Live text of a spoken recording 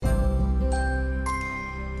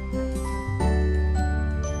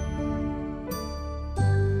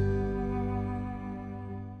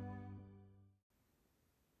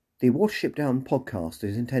The Watership Down podcast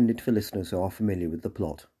is intended for listeners who are familiar with the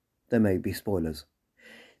plot. There may be spoilers.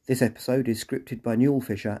 This episode is scripted by Newell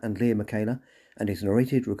Fisher and Leah Michaela and is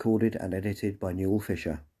narrated, recorded and edited by Newell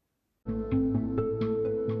Fisher.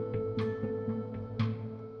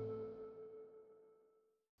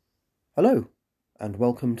 Hello, and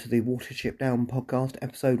welcome to the Watership Down podcast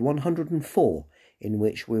episode 104, in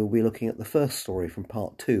which we will be looking at the first story from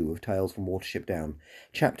part 2 of Tales from Watership Down,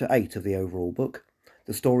 chapter 8 of the overall book,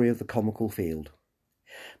 The Story of the Comical Field.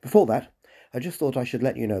 Before that, I just thought I should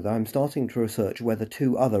let you know that I'm starting to research whether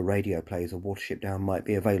 2 other radio plays of Watership Down might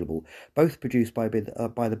be available, both produced by the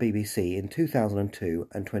BBC in 2002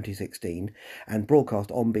 and 2016 and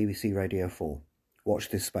broadcast on BBC Radio 4. Watch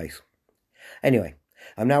this space. Anyway,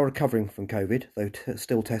 I'm now recovering from COVID, though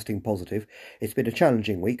still testing positive. It's been a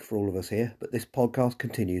challenging week for all of us here, but this podcast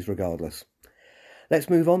continues regardless. Let's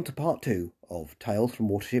move on to part 2 of Tales from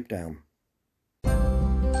Watership Down.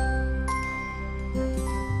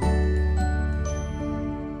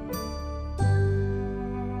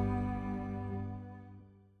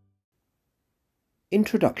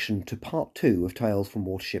 Introduction to Part 2 of Tales from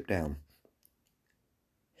Watership Down.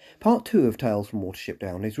 Part 2 of Tales from Watership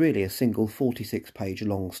Down is really a single 46-page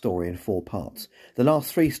long story in 4 parts. The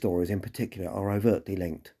last 3 stories in particular are overtly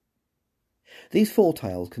linked. These 4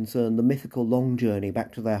 tales concern the mythical long journey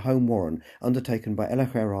back to their home warren undertaken by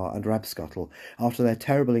Elachera and Rabscuttle after their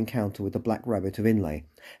terrible encounter with the Black Rabbit of Inlay,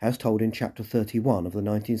 as told in Chapter 31 of the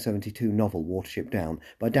 1972 novel Watership Down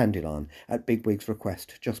by Dandelion at Bigwig's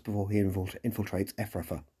request just before he infiltrates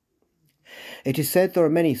Ephrafa. It is said there are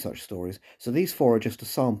many such stories, so these 4 are just a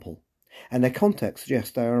sample, and their context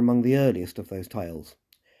suggests they are among the earliest of those tales.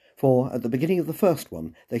 For, at the beginning of the first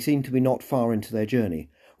one, they seem to be not far into their journey,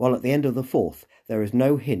 while at the end of the 4th, there is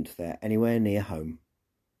no hint they're anywhere near home.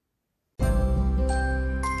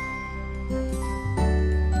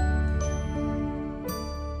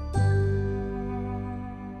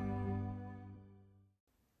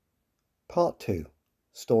 Part 2,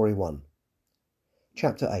 Story 1.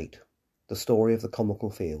 Chapter 8, The Story of the Comical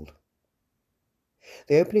Field.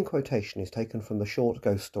 The opening quotation is taken from the short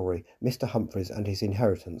ghost story Mr. Humphreys and His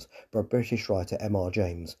Inheritance by British writer M.R.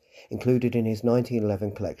 James, included in his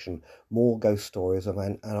 1911 collection More Ghost Stories of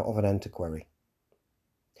an Antiquary.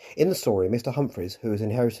 In the story, Mr. Humphreys, who has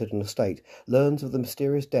inherited an estate, learns of the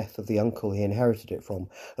mysterious death of the uncle he inherited it from,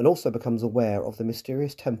 and also becomes aware of the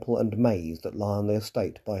mysterious temple and maze that lie on the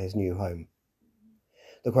estate by his new home.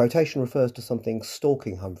 The quotation refers to something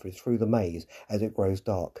stalking Humphreys through the maze as it grows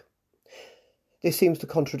dark. This seems to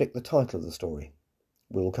contradict the title of the story.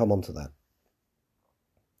 We will come on to that.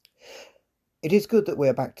 It is good that we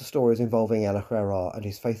are back to stories involving Elachera and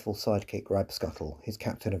his faithful sidekick Rabscuttle, his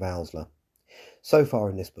captain of Owsla. So far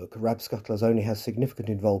in this book, Rabscuttle has only had significant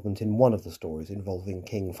involvement in one of the stories involving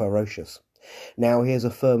King Ferocious. Now he is a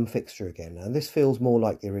firm fixture again, and this feels more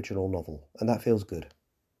like the original novel, and that feels good.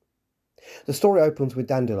 The story opens with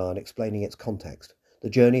Dandelion explaining its context, the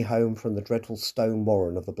journey home from the dreadful stone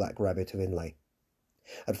warren of the Black Rabbit of Inlay.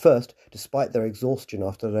 At first, despite their exhaustion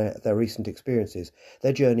after their recent experiences,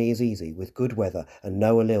 their journey is easy, with good weather and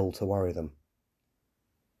no ill to worry them.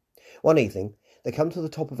 One evening, they come to the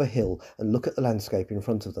top of a hill and look at the landscape in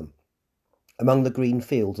front of them. Among the green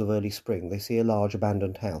fields of early spring, they see a large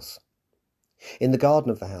abandoned house. In the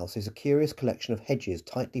garden of the house is a curious collection of hedges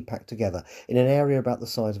tightly packed together in an area about the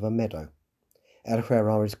size of a meadow.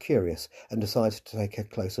 Elachera is curious and decides to take a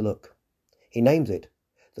closer look. He names it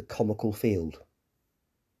the Comical Field.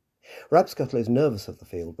 Rabscuttle is nervous of the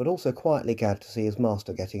field, but also quietly glad to see his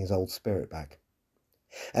master getting his old spirit back.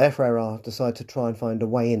 Elachera decide to try and find a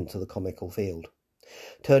way into the Comical Field.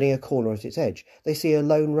 Turning a corner at its edge, they see a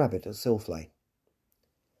lone rabbit at Silflay.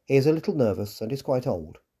 He is a little nervous and is quite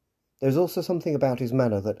old. There is also something about his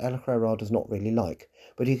manner that Elachera does not really like,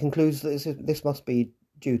 but he concludes that this must be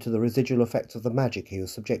due to the residual effects of the magic he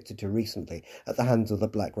was subjected to recently at the hands of the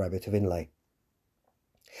Black Rabbit of Inlay.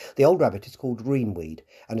 The old rabbit is called Greenweed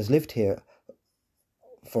and has lived here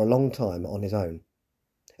for a long time on his own.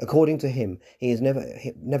 According to him, he is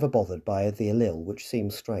never bothered by the ill, which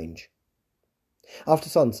seems strange. After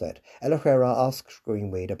sunset, Elachera asks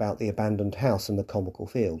Greenweed about the abandoned house in the Comical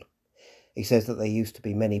Field. He says that there used to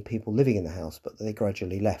be many people living in the house, but they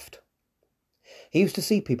gradually left. He used to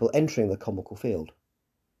see people entering the Comical Field.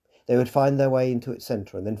 They would find their way into its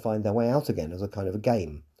centre and then find their way out again as a kind of a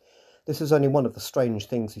game. This is only one of the strange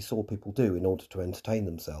things he saw people do in order to entertain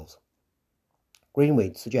themselves.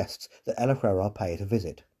 Greenweed suggests that Elachera pay it a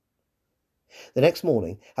visit. The next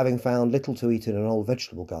morning, having found little to eat in an old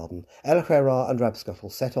vegetable garden, Elachera and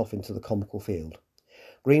Rabscuttle set off into the Comical Field.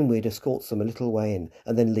 Greenweed escorts them a little way in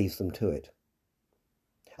and then leaves them to it.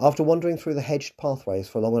 After wandering through the hedged pathways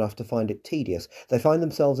for long enough to find it tedious, they find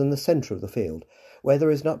themselves in the centre of the field, where there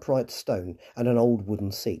is an upright stone and an old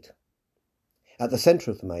wooden seat. At the centre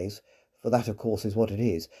of the maze, for that of course is what it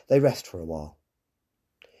is, they rest for a while.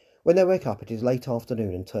 When they wake up, it is late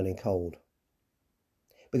afternoon and turning cold.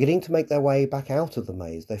 Beginning to make their way back out of the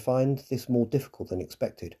maze, they find this more difficult than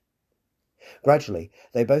expected. Gradually,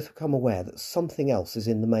 they both become aware that something else is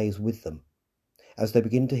in the maze with them, as they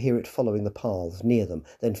begin to hear it following the paths near them,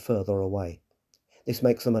 then further away. This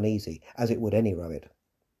makes them uneasy, as it would any rabbit.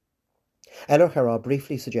 Elohera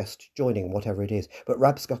briefly suggests joining whatever it is, but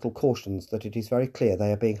Rabscuttle cautions that it is very clear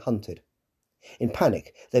they are being hunted. In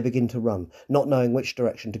panic, they begin to run, not knowing which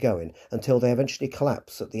direction to go in, until they eventually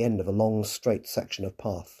collapse at the end of a long, straight section of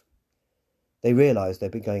path. They realise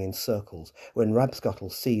they've been going in circles, when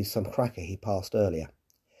Rabscuttle sees some cracker he passed earlier.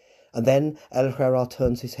 And then Elohera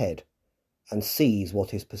turns his head, and sees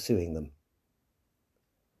what is pursuing them.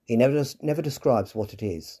 He never describes what it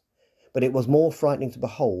is, but it was more frightening to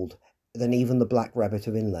behold than even the black rabbit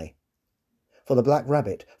of Inlay. For the black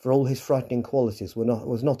rabbit, for all his frightening qualities,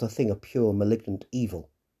 was not a thing of pure malignant evil.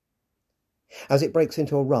 As it breaks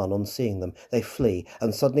into a run on seeing them, they flee,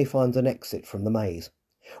 and suddenly finds an exit from the maze.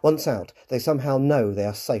 Once out, they somehow know they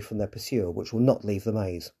are safe from their pursuer, which will not leave the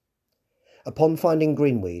maze. Upon finding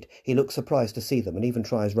Greenweed, he looks surprised to see them, and even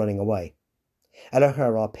tries running away.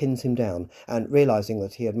 Elohera pins him down, and realising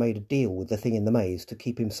that he had made a deal with the thing in the maze to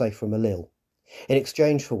keep him safe from Alil, in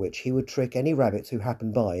exchange for which he would trick any rabbits who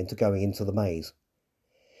happened by into going into the maze.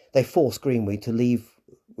 They force Greenweed to leave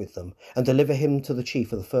with them, and deliver him to the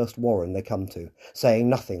chief of the first warren they come to, saying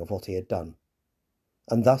nothing of what he had done.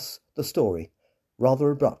 And thus the story, rather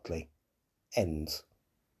abruptly, ends.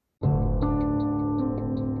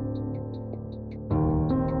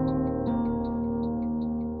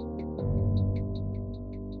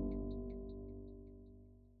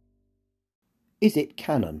 Is it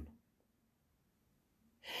canon?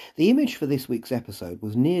 The image for this week's episode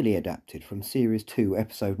was nearly adapted from Series 2,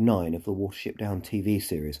 Episode 9 of the Watership Down TV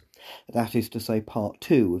series, that is to say Part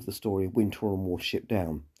 2 of the story Winter on Watership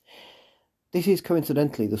Down. This is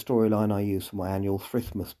coincidentally the storyline I use for my annual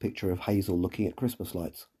Thriftmas picture of Hazel looking at Christmas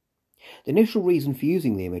lights. The initial reason for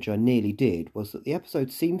using the image I nearly did was that the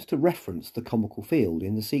episode seems to reference the Comical field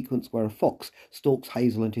in the sequence where a fox stalks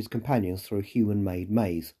Hazel and his companions through a human-made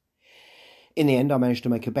maze. In the end I managed to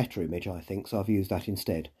make a better image, I think, so I've used that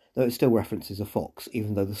instead, though it still references a fox,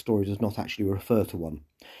 even though the story does not actually refer to one.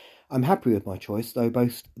 I'm happy with my choice, though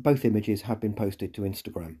both images have been posted to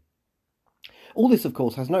Instagram. All this, of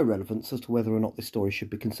course, has no relevance as to whether or not this story should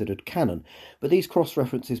be considered canon, but these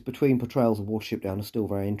cross-references between portrayals of Watership Down are still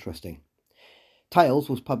very interesting. Tales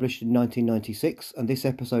was published in 1996, and this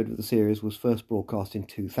episode of the series was first broadcast in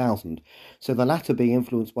 2000, so the latter being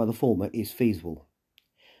influenced by the former is feasible.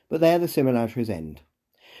 But there the similarities end.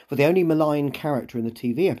 For the only malign character in the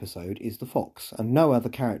TV episode is the fox, and no other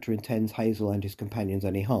character intends Hazel and his companions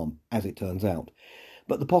any harm, as it turns out.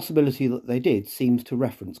 But the possibility that they did seems to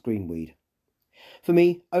reference Greenweed. For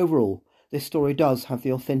me, overall, this story does have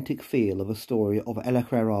the authentic feel of a story of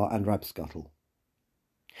Elohera and Rabscuttle.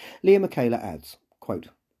 Leah Michaela adds, quote,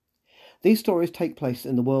 "These stories take place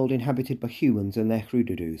in the world inhabited by humans and their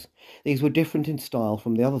Hrudadoos. These were different in style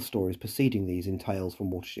from the other stories preceding these in Tales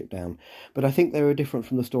from Watership Down, but I think they were different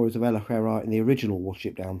from the stories of Elohera in the original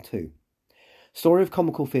Watership Down too. Story of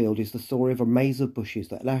Comical Field is the story of a maze of bushes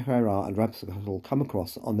that Elohera and Rabscuttle come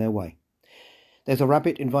across on their way. There's a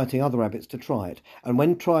rabbit inviting other rabbits to try it, and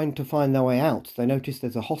when trying to find their way out, they notice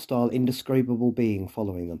there's a hostile, indescribable being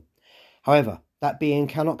following them. However, that being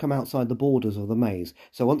cannot come outside the borders of the maze,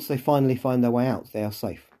 so once they finally find their way out, they are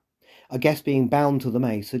safe. I guess being bound to the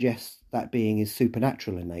maze suggests that being is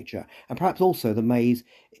supernatural in nature, and perhaps also the maze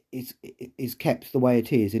is kept the way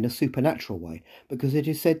it is in a supernatural way, because it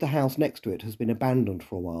is said the house next to it has been abandoned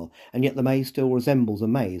for a while, and yet the maze still resembles a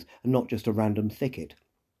maze and not just a random thicket.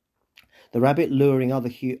 The rabbit luring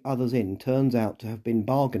others in turns out to have been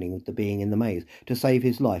bargaining with the being in the maze to save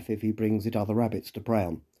his life if he brings it other rabbits to prey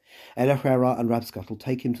on. Elohera and Rabscuttle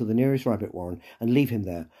take him to the nearest rabbit warren and leave him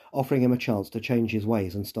there, offering him a chance to change his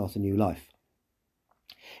ways and start a new life.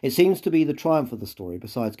 It seems to be the triumph of the story,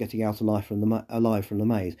 besides getting out alive from the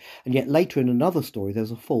maze, and yet later in another story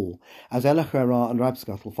there's a fall, as Elohera and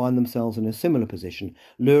Rabscuttle find themselves in a similar position,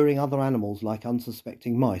 luring other animals like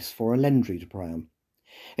unsuspecting mice for a lendry to prey on.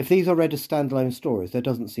 If these are read as standalone stories, there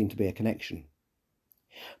doesn't seem to be a connection.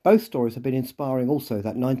 Both stories have been inspiring also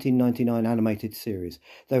that 1999 animated series,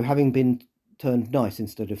 though having been turned nice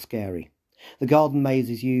instead of scary. The garden maze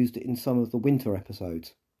is used in some of the winter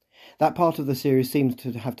episodes. That part of the series seems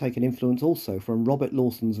to have taken influence also from Robert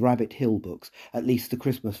Lawson's Rabbit Hill books, at least the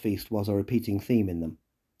Christmas feast was a repeating theme in them.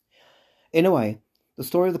 In a way, the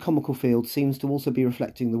story of the Comical Field seems to also be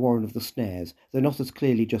reflecting the Warren of the Snares, though not as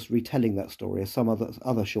clearly just retelling that story as some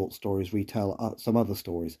other short stories retell some other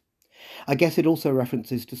stories. I guess it also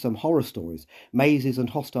references to some horror stories. Mazes and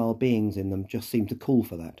hostile beings in them just seem to call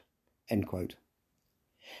for that." End quote.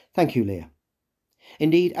 Thank you, Leah.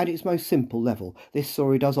 Indeed, at its most simple level, this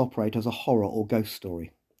story does operate as a horror or ghost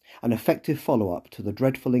story, an effective follow-up to the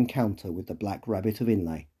dreadful encounter with the Black Rabbit of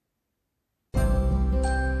Inlay.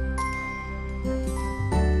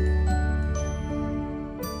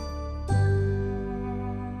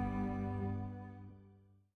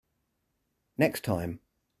 Next time,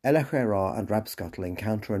 Elachera and Rabscuttle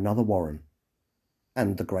encounter another Warren,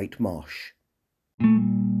 and the Great Marsh.